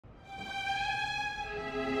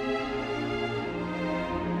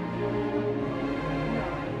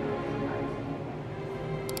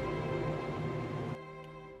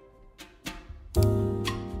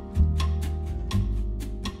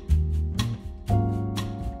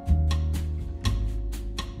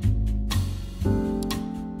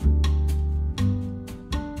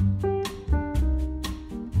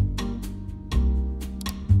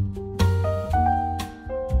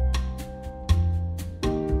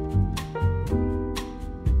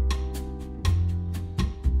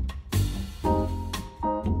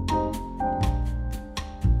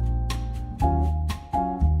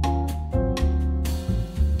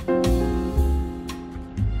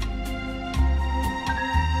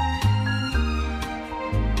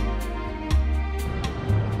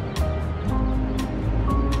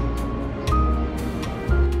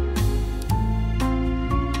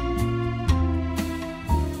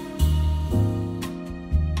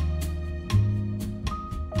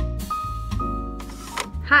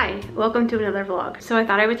Hi, welcome to another vlog. So I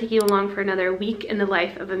thought I would take you along for another week in the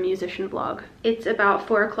life of a musician vlog. It's about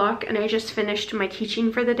 4 o'clock and I just finished my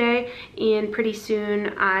teaching for the day, and pretty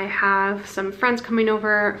soon I have some friends coming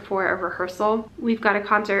over for a rehearsal. We've got a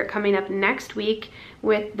concert coming up next week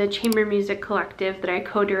with the chamber music collective that I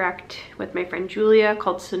co-direct with my friend Julia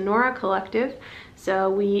called Sonora Collective. So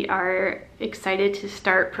we are excited to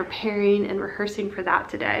start preparing and rehearsing for that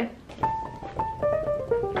today.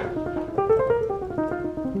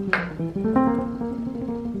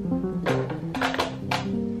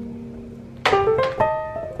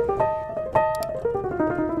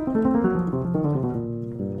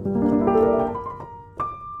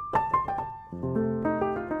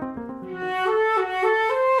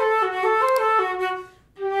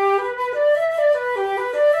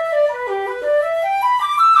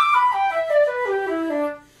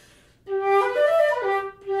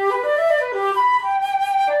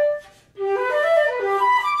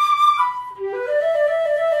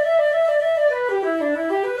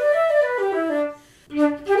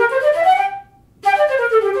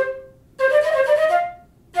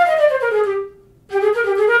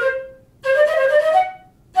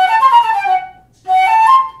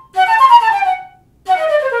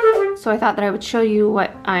 So I thought that I would show you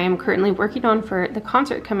what I am currently working on for the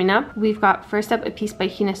concert coming up. We've got first up a piece by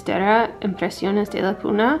Ehnes, Impresiones de la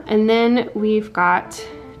Puna, and then we've got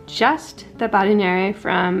just the Badinere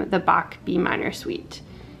from the Bach B minor suite.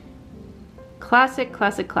 Classic,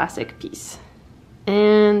 classic, classic piece.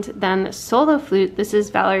 And then solo flute, this is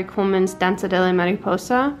Valerie Coleman's Danza della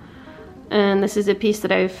Mariposa, and this is a piece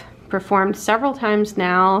that I've performed several times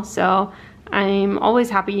now, so I'm always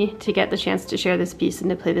happy to get the chance to share this piece and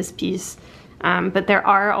to play this piece. But there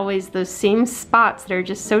are always those same spots that are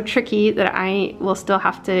just so tricky that I will still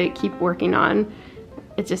have to keep working on.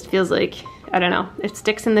 It just feels like, I don't know, it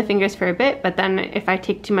sticks in the fingers for a bit, but then if I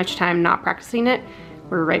take too much time not practicing it,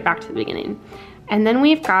 we're right back to the beginning. And then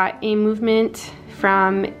we've got a movement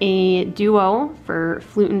from a duo for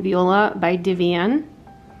flute and viola by Divian.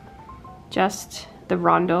 Just the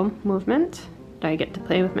rondo movement that I get to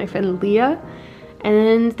play with my friend Leah.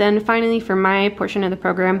 And then finally for my portion of the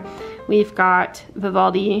program, we've got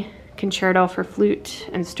Vivaldi Concerto for Flute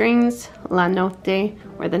and Strings, La Notte,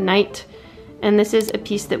 or The Night. And this is a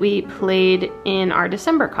piece that we played in our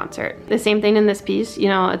December concert. The same thing in this piece, you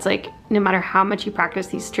know, it's like no matter how much you practice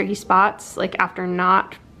these tricky spots, like after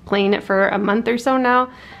not playing it for a month or so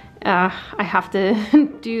now, I have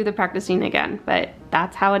to do the practicing again, but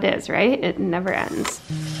that's how it is, right? It never ends.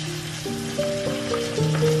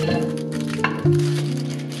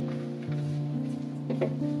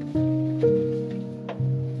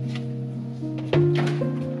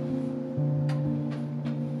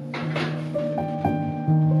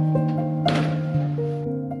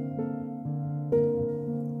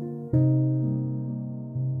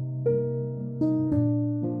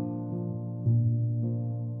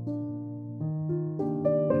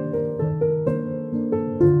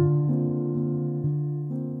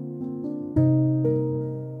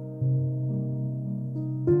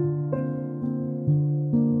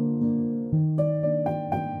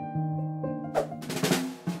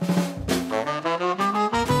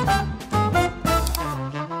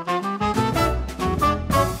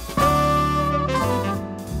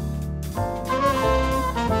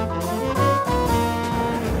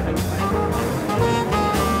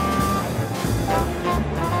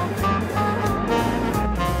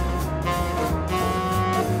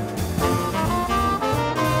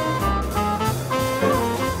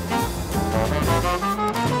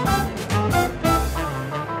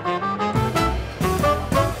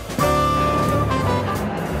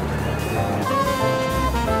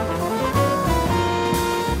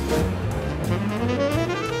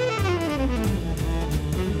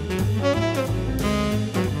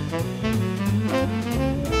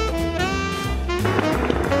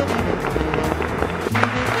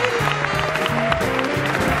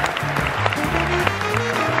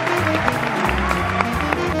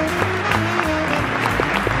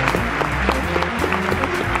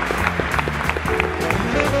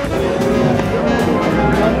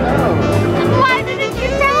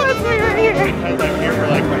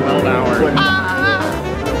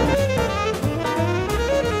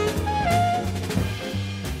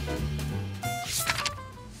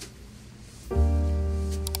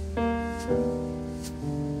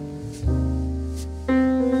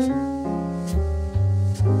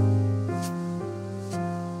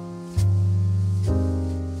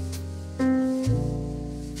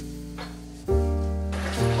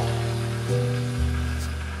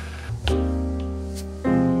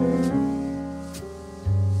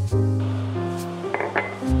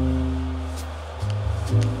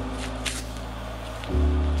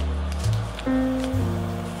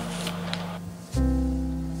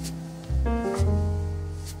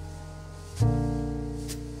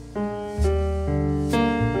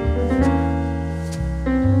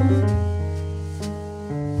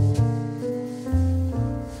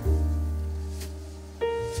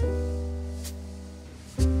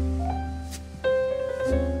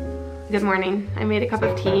 Good morning. I made a cup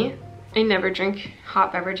of tea. I never drink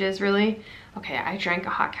hot beverages, really. Okay, I drank a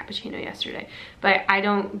hot cappuccino yesterday, but I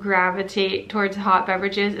don't gravitate towards hot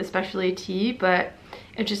beverages, especially tea, but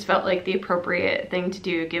it just felt like the appropriate thing to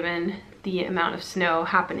do given the amount of snow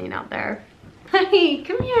happening out there. Honey,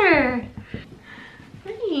 come here.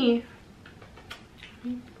 Honey.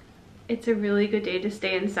 It's a really good day to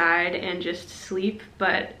stay inside and just sleep,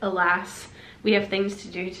 but alas, we have things to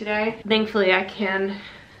do today. Thankfully, I can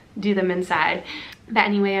do them inside. But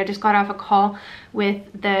anyway, I just got off a call with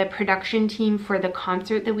the production team for the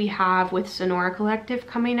concert that we have with Sonora Collective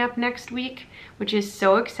coming up next week, which is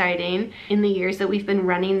so exciting. In the years that we've been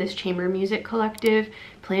running this chamber music collective,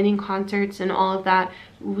 planning concerts and all of that,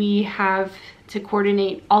 we have to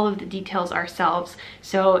coordinate all of the details ourselves.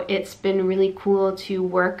 So it's been really cool to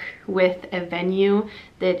work with a venue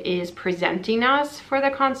that is presenting us for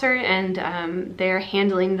the concert, and they're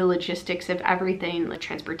handling the logistics of everything, like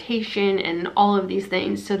transportation and all of these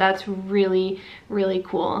things. So that's really, really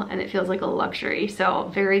cool, and it feels like a luxury. So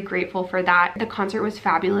very grateful for that. The concert was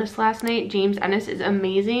fabulous last night. James Ehnes is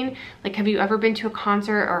amazing. Like, have you ever been to a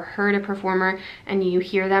concert or heard a performer and you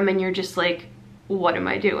hear them and you're just like, what am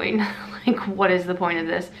I doing? Like, what is the point of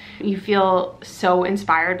this? You feel so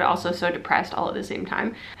inspired, but also so depressed all at the same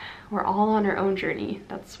time. We're all on our own journey.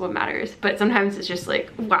 That's what matters. But sometimes it's just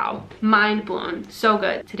like, wow, mind blown. So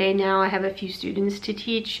good. Today now I have a few students to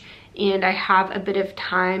teach, and I have a bit of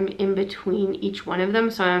time in between each one of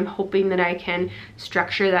them. So I'm hoping that I can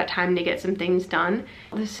structure that time to get some things done.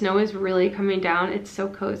 The snow is really coming down. It's so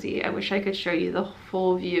cozy. I wish I could show you the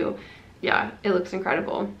full view. Yeah, it looks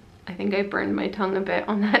incredible. I think I burned my tongue a bit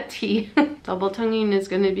on that tea. Double tonguing is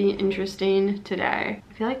gonna be interesting today.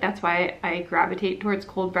 I feel like that's why I gravitate towards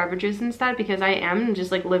cold beverages instead, because I am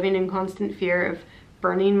just like living in constant fear of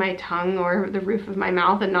burning my tongue or the roof of my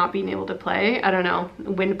mouth and not being able to play. I don't know,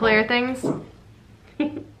 wind player things.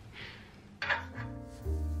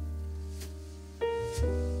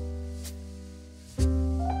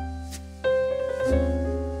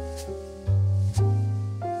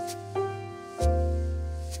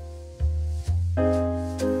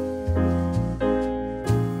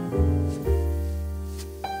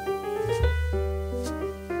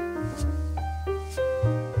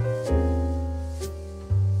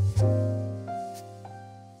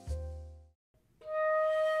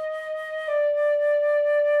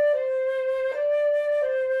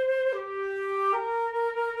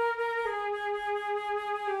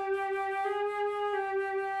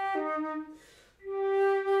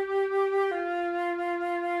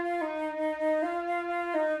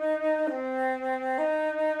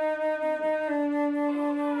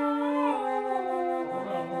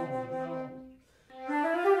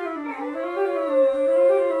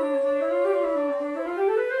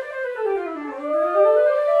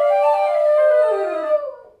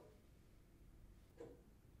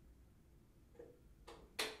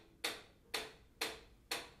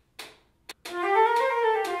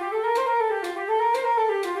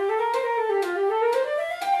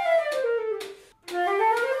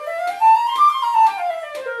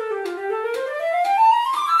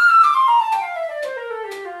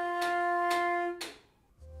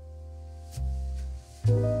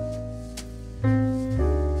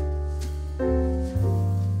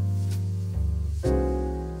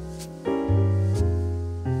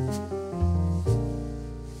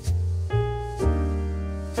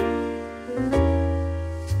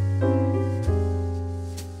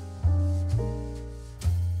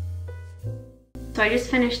 So I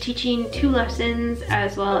just finished teaching 2 lessons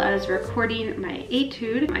as well as recording my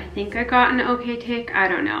etude. I think I got an okay take, I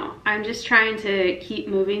don't know. I'm just trying to keep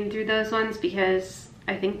moving through those ones because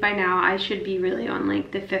I think by now I should be really on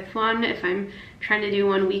like the 5th one if I'm trying to do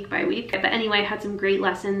one week by week. But anyway, I had some great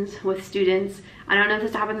lessons with students. I don't know if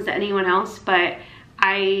this happens to anyone else, but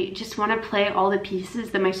I just want to play all the pieces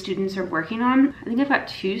that my students are working on. I think I've got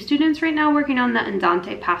 2 students right now working on the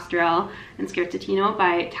Andante Pastorelle and Scherzatino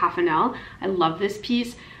by Taffanel. I love this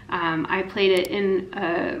piece. I played it in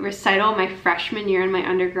a recital my freshman year in my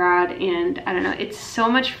undergrad, and I don't know, it's so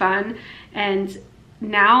much fun. And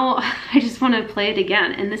now I just want to play it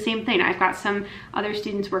again. And the same thing, I've got some other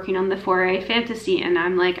students working on the Foray Fantasy, and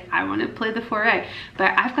I'm like, I want to play the Foray, but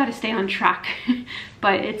I've got to stay on track.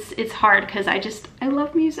 But it's hard because I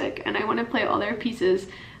love music and I want to play all their pieces.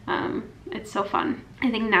 It's so fun. I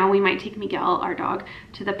think now we might take Miguel, our dog,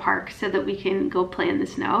 to the park so that we can go play in the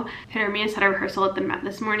snow. Hermias had a rehearsal at the Met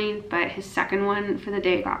this morning, but his second one for the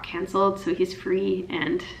day got canceled, so he's free,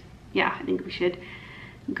 and yeah, I think we should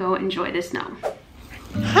go enjoy the snow.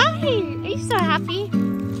 Hi! Are you so happy?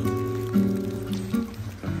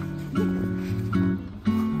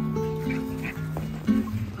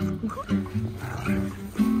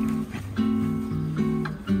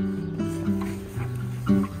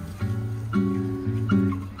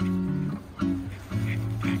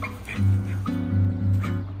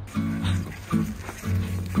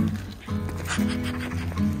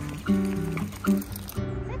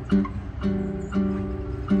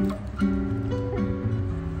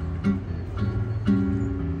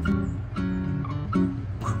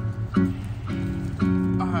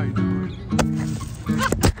 you doing?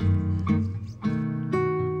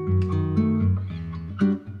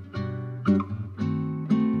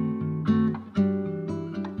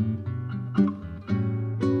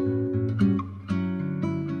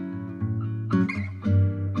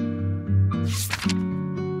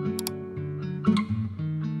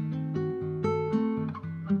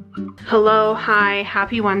 Hello, hi,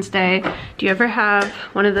 happy Wednesday. Do you ever have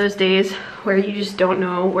one of those days where you just don't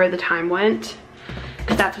know where the time went?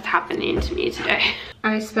 Because that's what's happening to me today.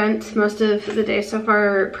 I spent most of the day so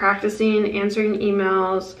far practicing, answering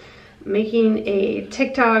emails, making a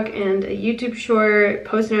TikTok and a YouTube short,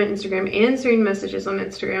 posting on Instagram, answering messages on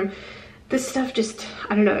Instagram. This stuff just,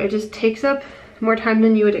 I don't know, it just takes up more time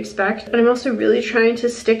than you would expect. But I'm also really trying to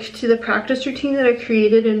stick to the practice routine that I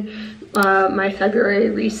created in my February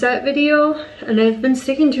reset video, and I've been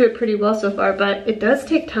sticking to it pretty well so far, but it does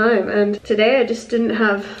take time, and today I just didn't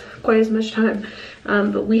have quite as much time.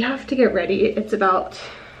 But we have to get ready. It's about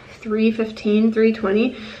 3:15,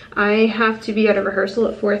 3:20. I have to be at a rehearsal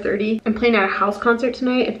at 4:30. I'm playing at a house concert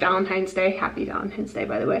tonight. It's Valentine's Day. Happy Valentine's Day,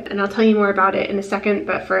 by the way. And I'll tell you more about it in a second,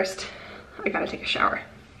 but first, I gotta take a shower.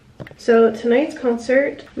 So tonight's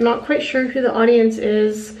concert, I'm not quite sure who the audience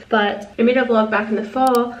is, but I made a vlog back in the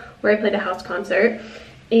fall where I played a house concert,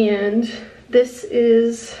 and this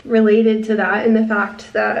is related to that in the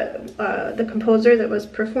fact that the composer that was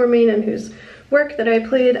performing and whose work that I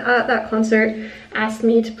played at that concert asked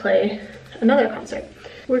me to play another concert.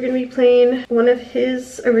 We're going to be playing one of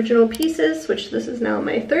his original pieces, which this is now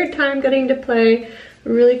my third time getting to play, a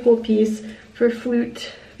really cool piece for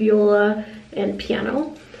flute, viola, and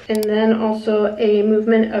piano. And then also a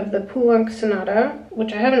movement of the Poulenc Sonata,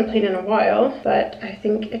 which I haven't played in a while, but I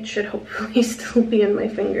think it should hopefully still be in my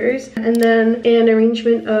fingers. And then an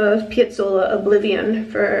arrangement of Piazzolla Oblivion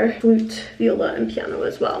for flute, viola, and piano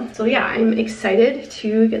as well. So yeah, I'm excited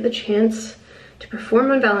to get the chance to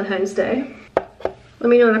perform on Valentine's Day. Let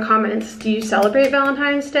me know in the comments, do you celebrate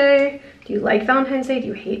Valentine's Day? Do you like Valentine's Day? Do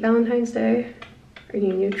you hate Valentine's Day? Are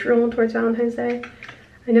you neutral towards Valentine's Day?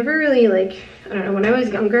 I never really I don't know, when I was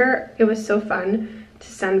younger, it was so fun to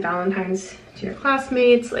send Valentines to your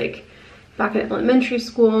classmates, like back in elementary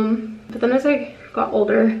school. But then as I got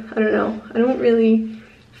older, I don't know, I don't really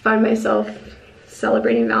find myself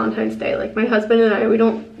celebrating Valentine's Day. Like my husband and I, we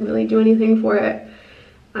don't really do anything for it.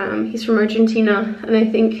 He's from Argentina, and I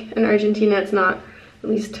think in Argentina it's not, at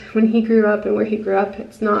least when he grew up and where he grew up,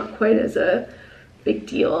 it's not quite as a big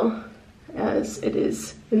deal as it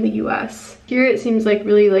is in the US. Here it seems like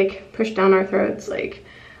really pushed down our throats, like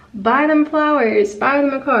buy them flowers, buy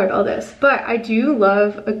them a card, all this. But I do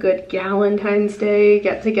love a good Galentine's Day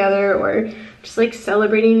get together, or just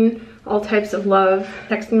celebrating all types of love,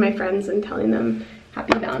 texting my friends and telling them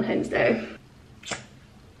happy Valentine's Day.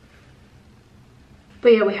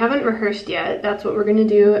 But yeah, we haven't rehearsed yet. That's what we're gonna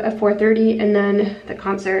do at 4:30, and then the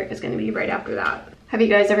concert is gonna be right after that. Have you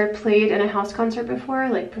guys ever played in a house concert before,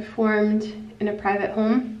 performed in a private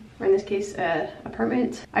home, or in this case,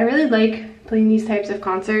 apartment? I really like playing these types of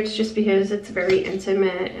concerts just because it's very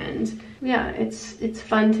intimate, and yeah, it's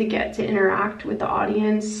fun to get to interact with the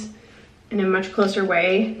audience in a much closer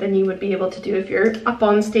way than you would be able to do if you're up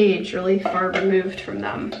on stage really far removed from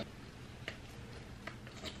them.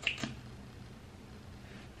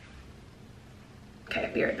 Okay,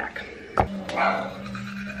 I'll be right back.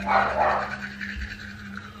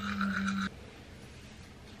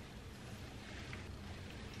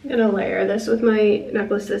 I'm gonna layer this with my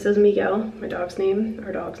necklace. This is Miguel, my dog's name,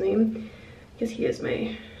 our dog's name, because he is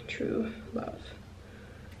my true love,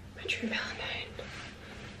 my true Valentine.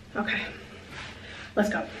 Okay, let's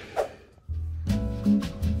go.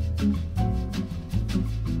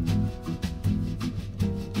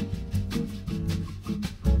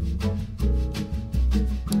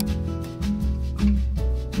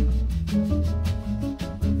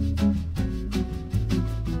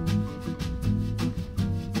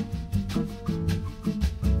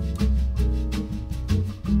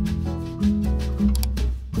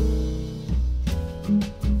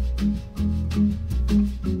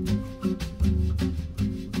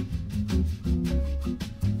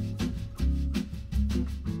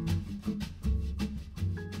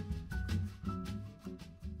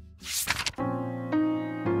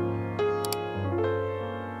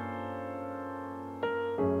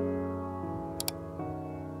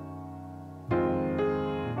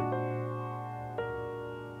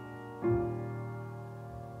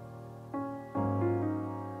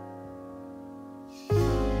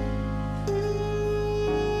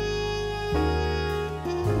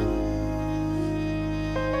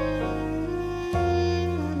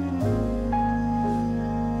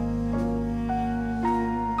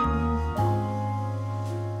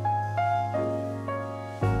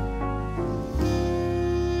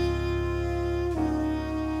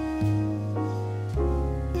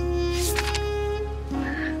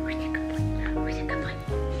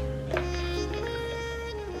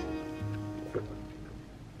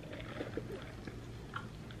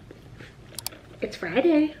 It's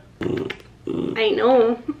Friday. I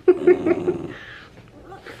know.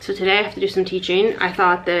 So today I have to do some teaching. I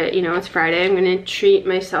thought that, you know, it's Friday. I'm gonna treat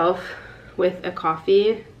myself with a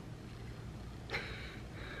coffee.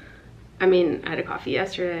 I mean, I had a coffee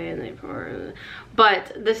yesterday and the day before,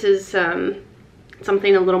 but this is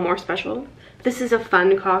something a little more special. This is a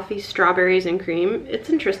fun coffee, strawberries and cream. It's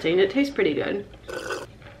interesting, it tastes pretty good.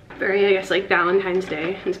 Very, I guess, like Valentine's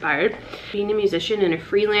Day inspired. Being a musician and a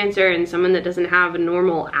freelancer and someone that doesn't have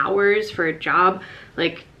normal hours for a job,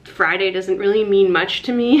 like Friday doesn't really mean much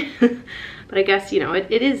to me. But I guess, you know,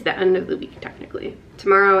 it is the end of the week technically.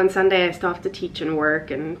 Tomorrow and Sunday I still have to teach and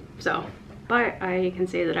work, and so, but I can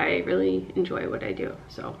say that I really enjoy what I do.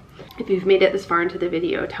 So if you've made it this far into the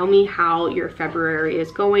video, tell me how your February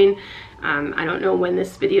is going. I don't know when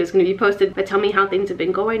this video is going to be posted, but tell me how things have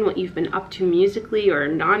been going, what you've been up to musically or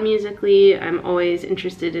non-musically. I'm always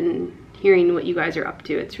interested in hearing what you guys are up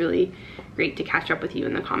to. It's really great to catch up with you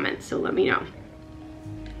in the comments, so let me know.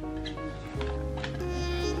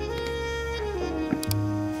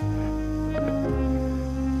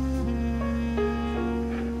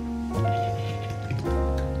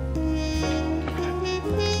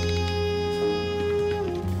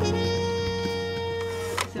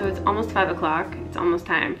 Almost 5 o'clock. It's almost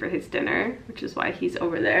time for his dinner, which is why he's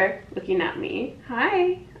over there looking at me.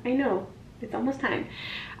 Hi, I know, it's almost time.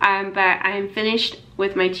 But I am finished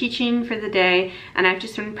with my teaching for the day, and I've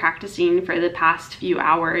just been practicing for the past few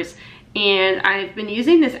hours. And I've been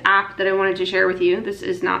using this app that I wanted to share with you. This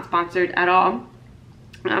is not sponsored at all,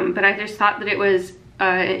 but I just thought that it was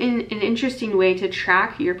an interesting way to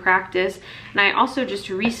track your practice. And I also just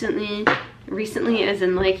recently as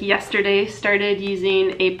in like yesterday, started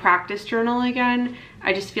using a practice journal again.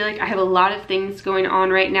 I just feel like I have a lot of things going on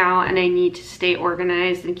right now, and I need to stay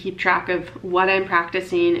organized and keep track of what I'm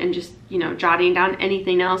practicing, and just, you know, jotting down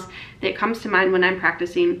anything else that comes to mind when I'm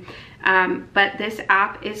practicing. But this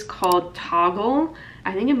app is called Toggle.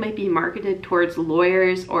 I think it might be marketed towards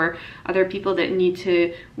lawyers or other people that need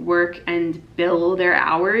to work and bill their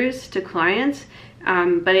hours to clients.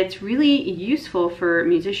 But it's really useful for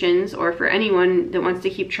musicians or for anyone that wants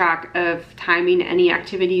to keep track of timing any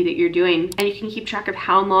activity that you're doing. And you can keep track of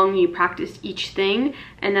how long you practiced each thing.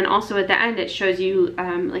 And then also at the end, it shows you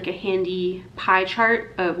like a handy pie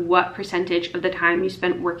chart of what percentage of the time you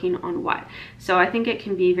spent working on what. So I think it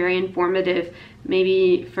can be very informative,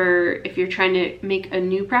 maybe for if you're trying to make a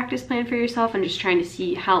new practice plan for yourself and just trying to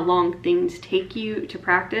see how long things take you to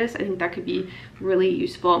practice. I think that could be really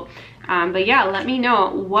useful. But yeah, let me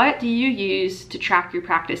know, what do you use to track your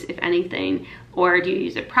practice, if anything? Or do you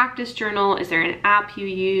use a practice journal? Is there an app you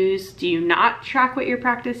use? Do you not track what you're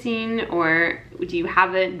practicing? Or do you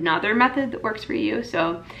have another method that works for you?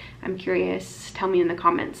 So I'm curious, tell me in the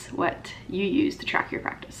comments what you use to track your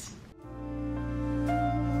practice.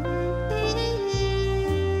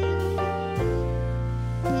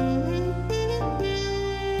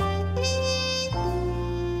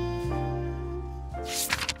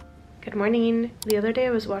 Good morning. The other day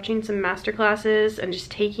I was watching some master classes and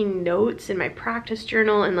just taking notes in my practice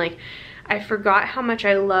journal, and like I forgot how much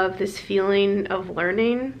I love this feeling of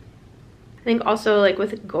learning. I think also like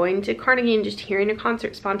with going to Carnegie and just hearing a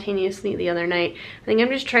concert spontaneously the other night, I think I'm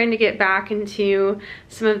just trying to get back into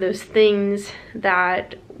some of those things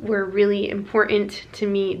that were really important to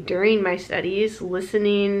me during my studies,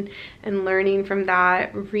 listening and learning from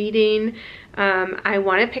that, reading. I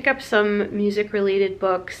want to pick up some music related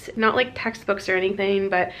books, not like textbooks or anything,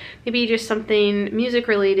 but maybe just something music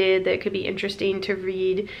related that could be interesting to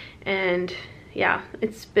read. And yeah,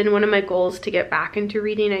 it's been one of my goals to get back into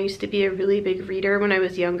reading. I used to be a really big reader when I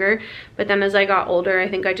was younger, but then as I got older, I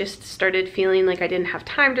think I just started feeling like I didn't have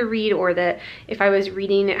time to read, or that if I was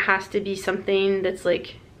reading, it has to be something that's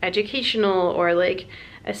like educational or like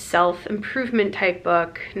a self-improvement type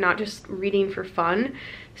book, not just reading for fun.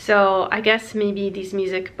 So I guess maybe these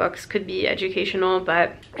music books could be educational,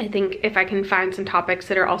 but I think if I can find some topics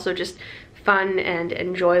that are also just fun and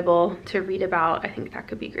enjoyable to read about, I think that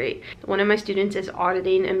could be great. One of my students is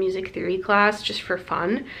auditing a music theory class just for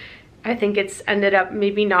fun. I think it's ended up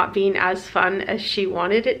maybe not being as fun as she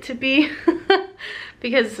wanted it to be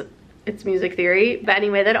because it's music theory. But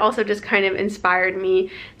anyway, that also just kind of inspired me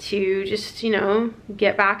to just, you know,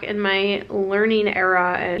 get back in my learning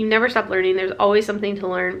era. And you never stop learning, there's always something to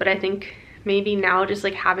learn. But I think maybe now just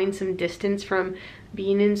like having some distance from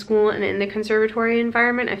being in school and in the conservatory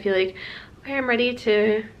environment, I feel like, okay, I'm ready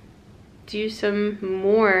to do some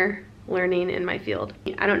more learning in my field.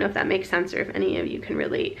 I don't know if that makes sense or if any of you can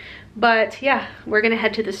relate. But yeah, we're gonna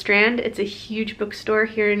head to the Strand. It's a huge bookstore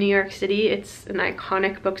here in New York City. It's an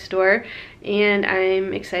iconic bookstore, and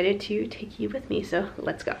I'm excited to take you with me, so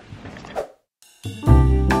let's go.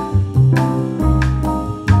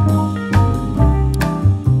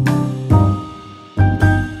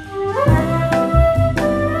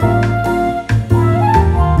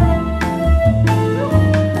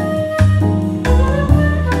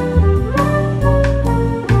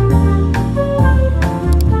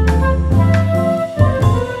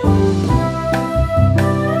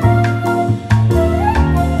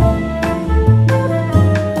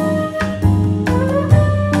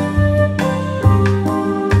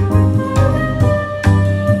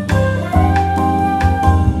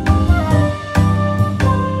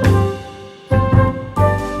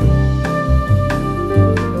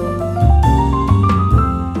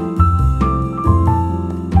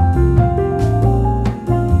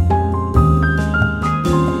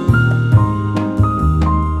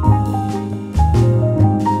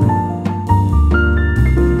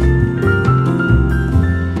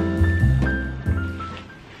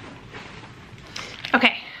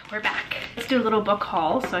 Book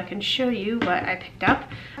haul so I can show you what I picked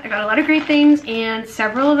up. I got a lot of great things, and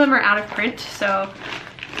several of them are out of print, so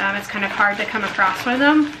it's kind of hard to come across one of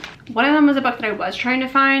them. One of them was a book that I was trying to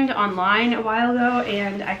find online a while ago,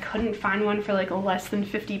 and I couldn't find one for like less than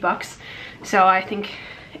 50 bucks. So I think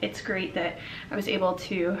it's great that I was able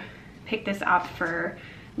to pick this up for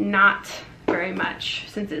not very much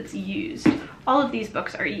since it's used. All of these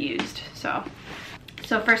books are used. So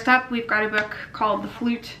first up, we've got a book called The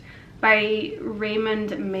Flute by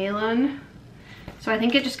Raymond Malin. So I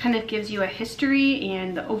think it just kind of gives you a history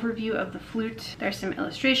and the overview of the flute. There's some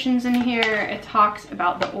illustrations in here. It talks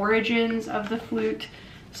about the origins of the flute.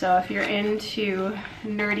 So if you're into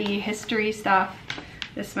nerdy history stuff,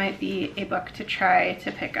 this might be a book to try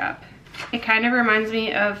to pick up. It kind of reminds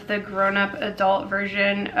me of the grown-up adult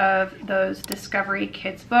version of those Discovery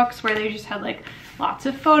Kids books where they just had like lots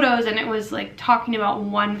of photos and it was like talking about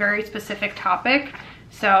one very specific topic.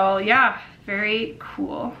 So yeah, very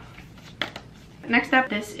cool. Next up,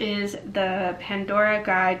 this is the Pandora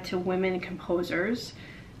Guide to Women Composers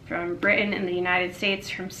from Britain and the United States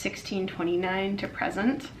from 1629 to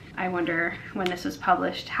present. I wonder when this was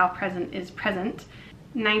published, how present is present.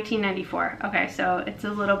 1994. Okay, so it's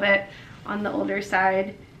a little bit on the older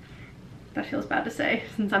side. That feels bad to say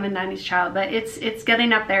since I'm a 90s child, but it's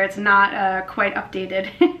getting up there. It's not quite updated.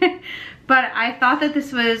 But I thought that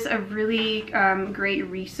this was a really great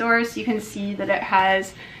resource. You can see that it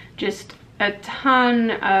has just a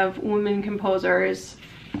ton of women composers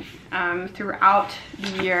throughout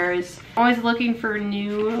the years. Always looking for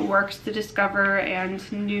new works to discover and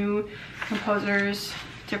new composers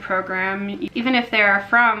to program, even if they are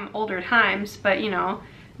from older times, but you know,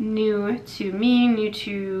 new to me, new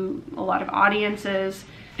to a lot of audiences.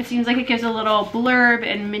 It seems like it gives a little blurb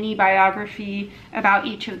and mini biography about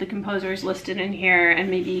each of the composers listed in here, and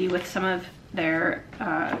maybe with some of their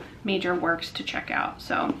major works to check out.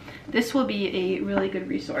 So this will be a really good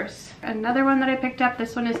resource. Another one that I picked up,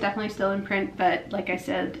 this one is definitely still in print, but like I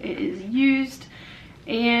said, it is used.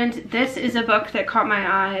 And this is a book that caught my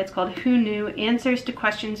eye. It's called Who Knew? Answers to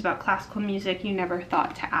Questions About Classical Music You Never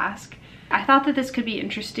Thought to Ask. I thought that this could be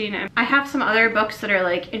interesting. I have some other books that are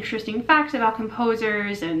like interesting facts about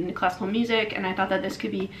composers and classical music, and I thought that this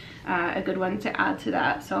could be a good one to add to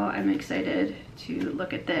that. So I'm excited to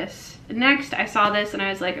look at this. Next, I saw this and I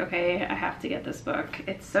was like, okay, I have to get this book.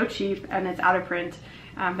 It's so cheap and it's out of print.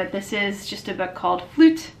 But this is just a book called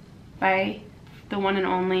Flute by the one and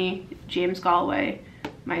only James Galway,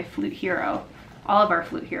 my flute hero. All of our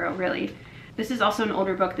flute hero, really. This is also an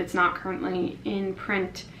older book that's not currently in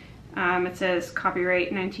print. It says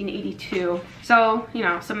copyright 1982. So, you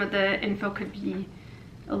know, some of the info could be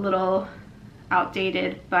a little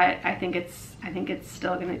outdated, but I think it's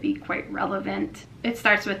still going to be quite relevant. It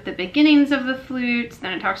starts with the beginnings of the flute,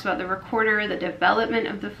 then it talks about the recorder, the development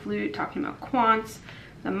of the flute, talking about quants,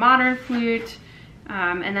 the modern flute,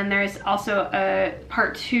 and then there's also a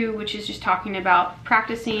part 2, which is just talking about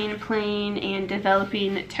practicing, playing, and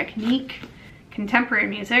developing technique. Contemporary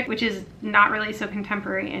music, which is not really so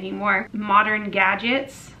contemporary anymore. Modern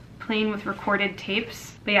gadgets, playing with recorded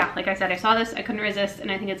tapes. But yeah, like I said, I saw this, I couldn't resist,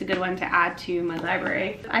 and I think it's a good one to add to my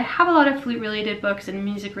library. I have a lot of flute related books and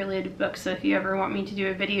music related books, so if you ever want me to do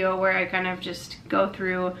a video where I kind of just go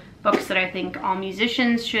through books that I think all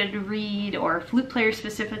musicians should read or flute players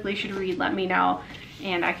specifically should read, let me know,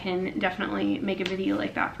 and I can definitely make a video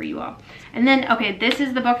like that for you all. And then, okay, this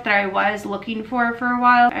is the book that I was looking for a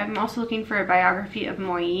while. I'm also looking for a biography of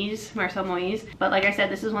Moïse, Marcel Moïse, but like I said,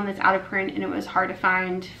 this is one that's out of print and it was hard to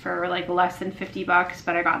find for like less than 50 bucks,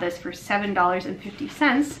 but I got this for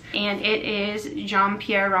 $7.50, and it is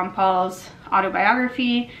Jean-Pierre Rampal's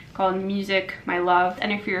autobiography called Music, My Love.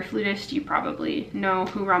 And if you're a flutist, you probably know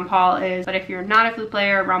who Rampal is, but if you're not a flute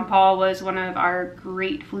player, Rampal was one of our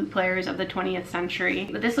great flute players of the 20th century.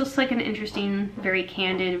 But this looks like an interesting, very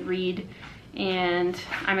candid read, and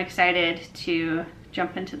I'm excited to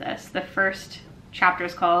jump into this. The first chapter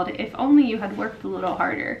is called If Only You Had Worked a Little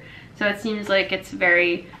Harder. So it seems like it's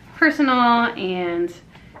very personal, and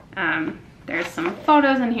there's some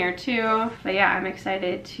photos in here too. But yeah, I'm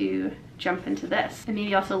excited to jump into this, and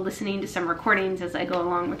maybe also listening to some recordings as I go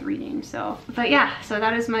along with reading. So, but yeah, so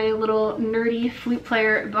that is my little nerdy flute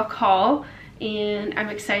player book haul, and I'm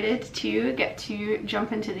excited to get to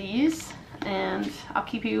jump into these, and I'll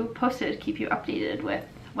keep you posted, keep you updated with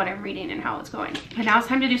what I'm reading and how it's going. But now it's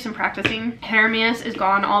time to do some practicing. Hermes is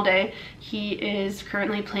gone all day. He is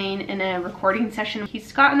currently playing in a recording session.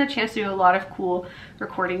 He's gotten the chance to do a lot of cool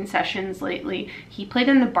recording sessions lately. He played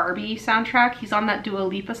in the Barbie soundtrack. He's on that Dua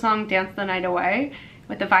Lipa song, Dance the Night Away,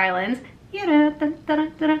 with the violins.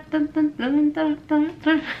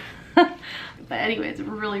 But anyway, it's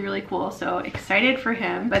really, really cool. So excited for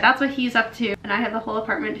him. But that's what he's up to. And I have the whole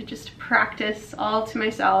apartment to just practice all to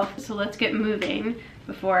myself. So let's get moving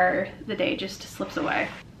before the day just slips away.